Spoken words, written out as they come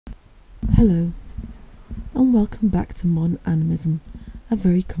Hello, and welcome back to Modern Animism, a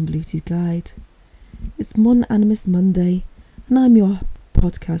very convoluted guide. It's Modern Animist Monday, and I'm your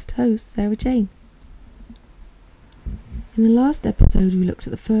podcast host, Sarah Jane. In the last episode, we looked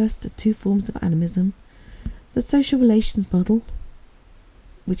at the first of two forms of animism, the social relations model,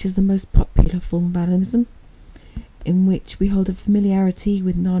 which is the most popular form of animism, in which we hold a familiarity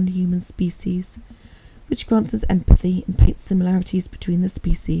with non-human species, which grants us empathy and paints similarities between the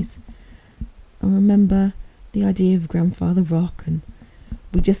species. And remember the idea of Grandfather Rock, and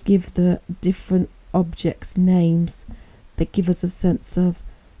we just give the different objects names that give us a sense of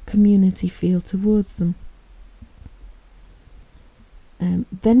community feel towards them.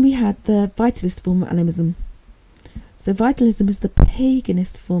 Then we had the vitalist form of animism. So vitalism is the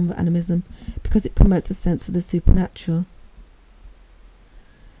paganist form of animism because it promotes a sense of the supernatural.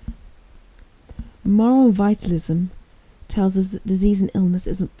 Moral vitalism tells us that disease and illness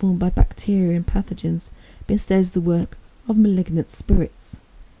isn't formed by bacteria and pathogens, but instead is the work of malignant spirits,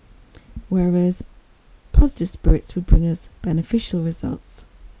 whereas positive spirits would bring us beneficial results.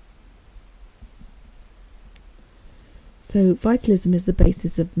 So vitalism is the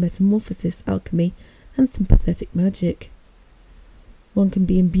basis of metamorphosis, alchemy, and sympathetic magic. One can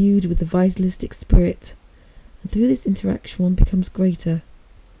be imbued with the vitalistic spirit, and through this interaction one becomes greater,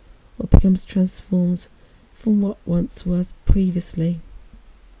 or becomes transformed from what once was previously.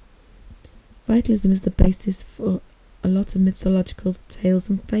 Vitalism is the basis for a lot of mythological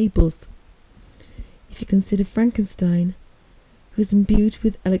tales and fables. If you consider Frankenstein, who is imbued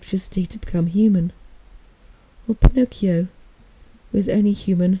with electricity to become human, or Pinocchio, who is only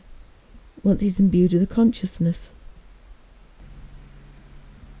human once he's imbued with a consciousness.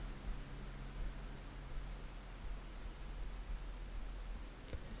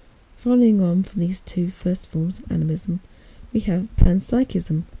 Following on from these two first forms of animism, we have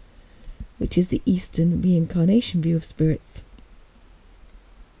panpsychism, which is the Eastern reincarnation view of spirits.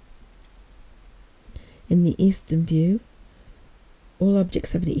 In the Eastern view, all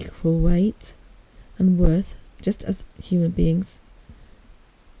objects have an equal weight and worth, just as human beings,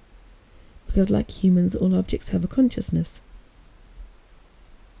 because like humans, all objects have a consciousness.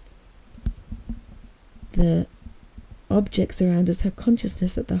 The objects around us have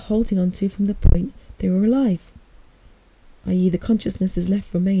consciousness that they're holding on to from the point they were alive, i.e. the consciousness is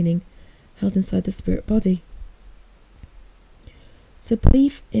left remaining held inside the spirit body. So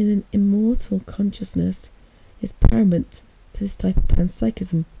belief in an immortal consciousness is paramount to this type of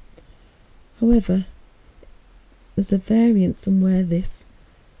panpsychism. However, there's a variance on where this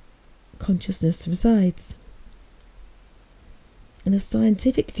consciousness resides. In a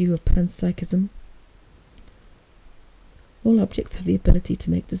scientific view of panpsychism, all objects have the ability to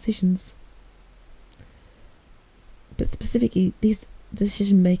make decisions. But specifically, this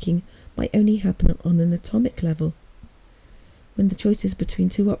decision making might only happen on an atomic level, when the choices between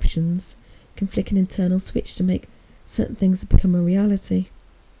two options can flick an internal switch to make certain things become a reality.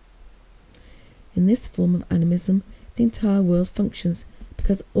 In this form of animism, the entire world functions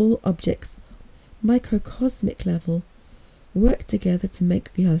because all objects, microcosmic level, work together to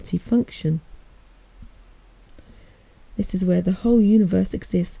make reality function. This is where the whole universe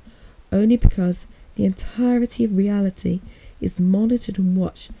exists only because the entirety of reality is monitored and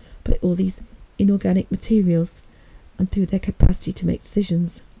watched by all these inorganic materials and through their capacity to make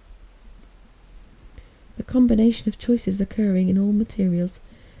decisions. The combination of choices occurring in all materials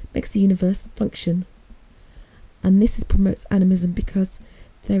makes the universe function, and this promotes animism because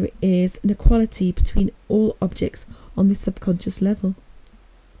there is an equality between all objects on this subconscious level.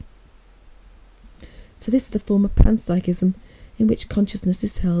 So this is the form of panpsychism in which consciousness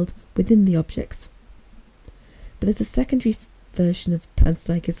is held within the objects. But there's a secondary version of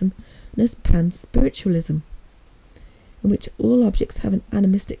panpsychism known as panspiritism, in which all objects have an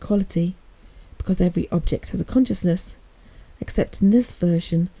animistic quality because every object has a consciousness, except in this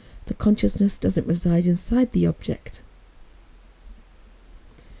version the consciousness doesn't reside inside the object.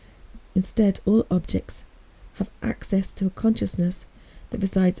 Instead, all objects have access to a consciousness that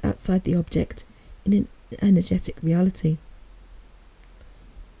resides outside the object in an energetic reality.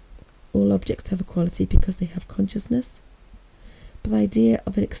 All objects have a quality because they have consciousness, but the idea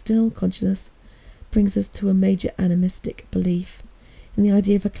of an external consciousness brings us to a major animistic belief in the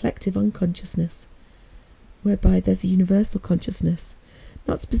idea of a collective unconsciousness, whereby there's a universal consciousness,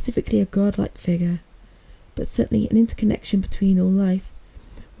 not specifically a godlike figure, but certainly an interconnection between all life,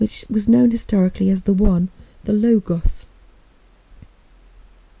 which was known historically as the One, the Logos.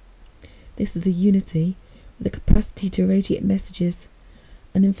 This is a unity with the capacity to radiate messages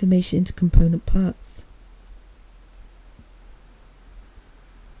and information into component parts.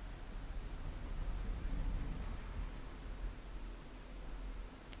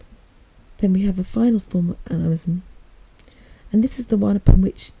 Then we have a final form of animism, and this is the one upon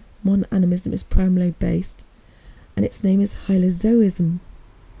which modern animism is primarily based, and its name is Hylozoism.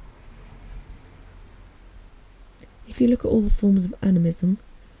 If you look at all the forms of animism,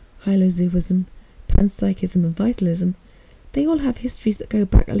 Hylozoism, panpsychism and vitalism, they all have histories that go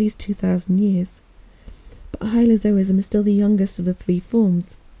back at least 2,000 years. But Hylozoism is still the youngest of the three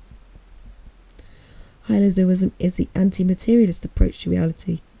forms. Hylozoism is the anti-materialist approach to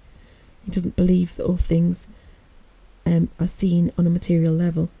reality. It doesn't believe that all things are seen on a material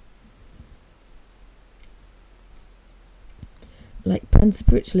level. Like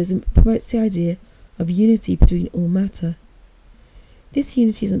panspiritism, it promotes the idea of unity between all matter. This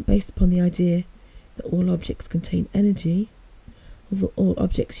unity isn't based upon the idea that all objects contain energy, or that all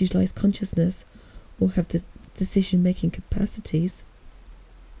objects utilize consciousness or have decision-making capacities.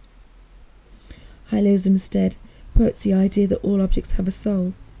 Hylozoism instead promotes the idea that all objects have a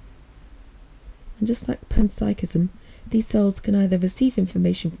soul. And just like panpsychism, these souls can either receive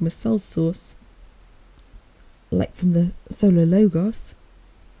information from a soul source, like from the solar logos,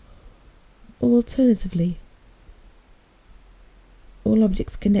 or alternatively, all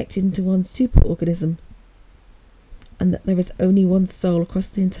objects connected into one superorganism, and that there is only one soul across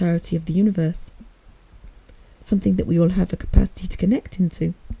the entirety of the universe, something that we all have a capacity to connect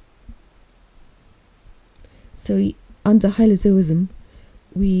into. So under Hylozoism,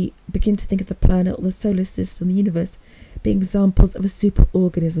 we begin to think of the planet or the solar system, the universe, being examples of a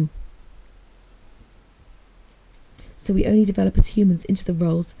superorganism. So we only develop as humans into the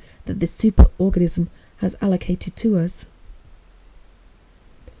roles that this superorganism has allocated to us.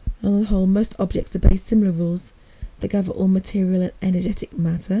 On the whole, most objects obey similar rules that gather all material and energetic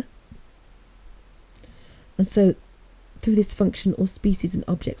matter. And so, through this function, all species and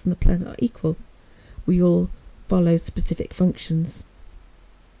objects on the planet are equal. We all follow specific functions.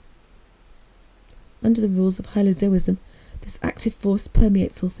 Under the rules of Hylozoism, this active force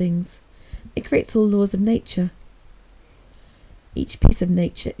permeates all things. It creates all laws of nature. Each piece of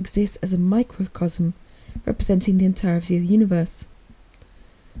nature exists as a microcosm representing the entirety of the universe,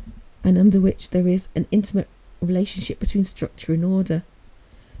 and under which there is an intimate relationship between structure and order.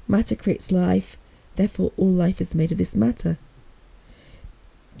 Matter creates life, therefore all life is made of this matter.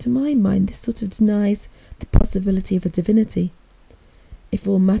 To my mind, this sort of denies the possibility of a divinity. If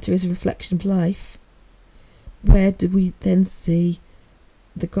all matter is a reflection of life, where do we then see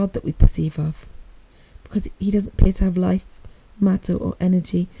the God that we perceive of? Because he doesn't appear to have life, matter or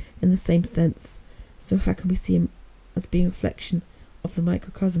energy in the same sense, so how can we see him as being a reflection of the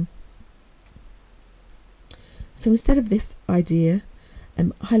microcosm? So instead of this idea,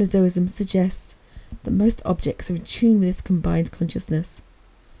 Hylozoism suggests that most objects are in tune with this combined consciousness.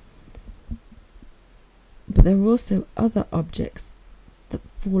 But there are also other objects that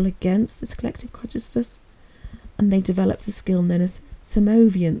fall against this collective consciousness, and they've developed a skill known as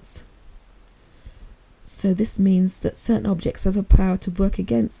semovience. So this means that certain objects have the power to work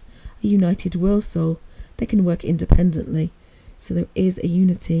against a united will soul. They can work independently. So there is a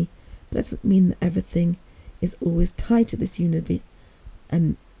unity. But that doesn't mean that everything is always tied to this unity,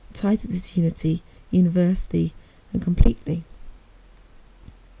 universally and completely.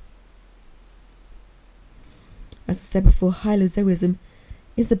 As I said before, Hylozoism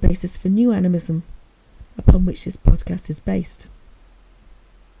is the basis for new animism, upon which this podcast is based.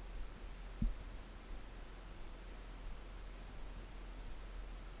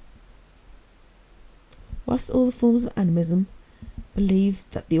 Whilst all the forms of animism believe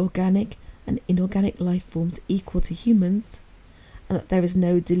that the organic and inorganic life forms are equal to humans, and that there is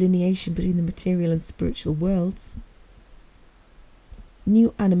no delineation between the material and spiritual worlds,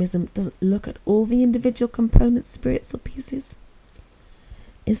 new animism doesn't look at all the individual component spirits or pieces.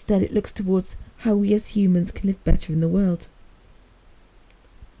 Instead, it looks towards how we as humans can live better in the world.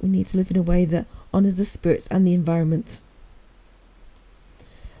 We need to live in a way that honours the spirits and the environment.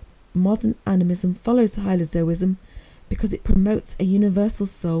 Modern animism follows Hylozoism because it promotes a universal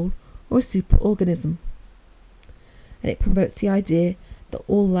soul or a superorganism. And it promotes the idea that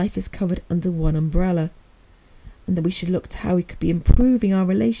all life is covered under one umbrella, and that we should look to how we could be improving our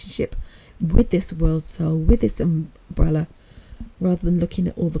relationship with this world soul, with this umbrella, rather than looking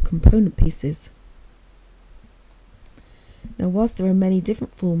at all the component pieces. Now, whilst there are many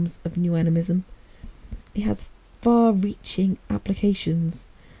different forms of new animism, it has far-reaching applications,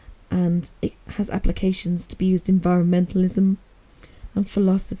 and it has applications to be used in environmentalism and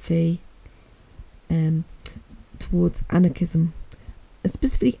philosophy, towards anarchism.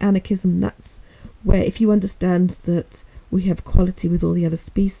 Specifically anarchism, that's where if you understand that we have equality with all the other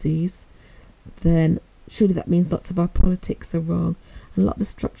species, then surely that means lots of our politics are wrong, and a lot of the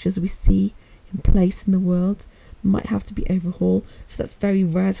structures we see in place in the world might have to be overhauled. So that's a very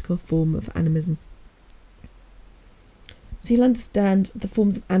radical form of animism. So you'll understand the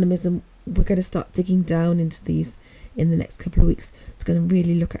forms of animism. We're going to start digging down into these in the next couple of weeks. It's going to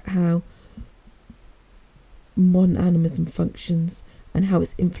really look at how modern animism functions and how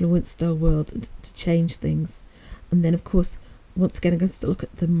it's influenced our world to change things. And then, of course, once again, I'm going to look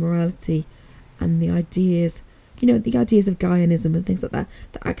at the morality and the ideas, the ideas of Gaianism and things like that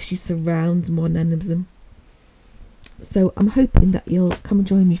actually surround modern animism. So I'm hoping that you'll come and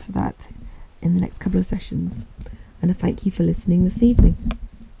join me for that in the next couple of sessions. And I thank you for listening this evening.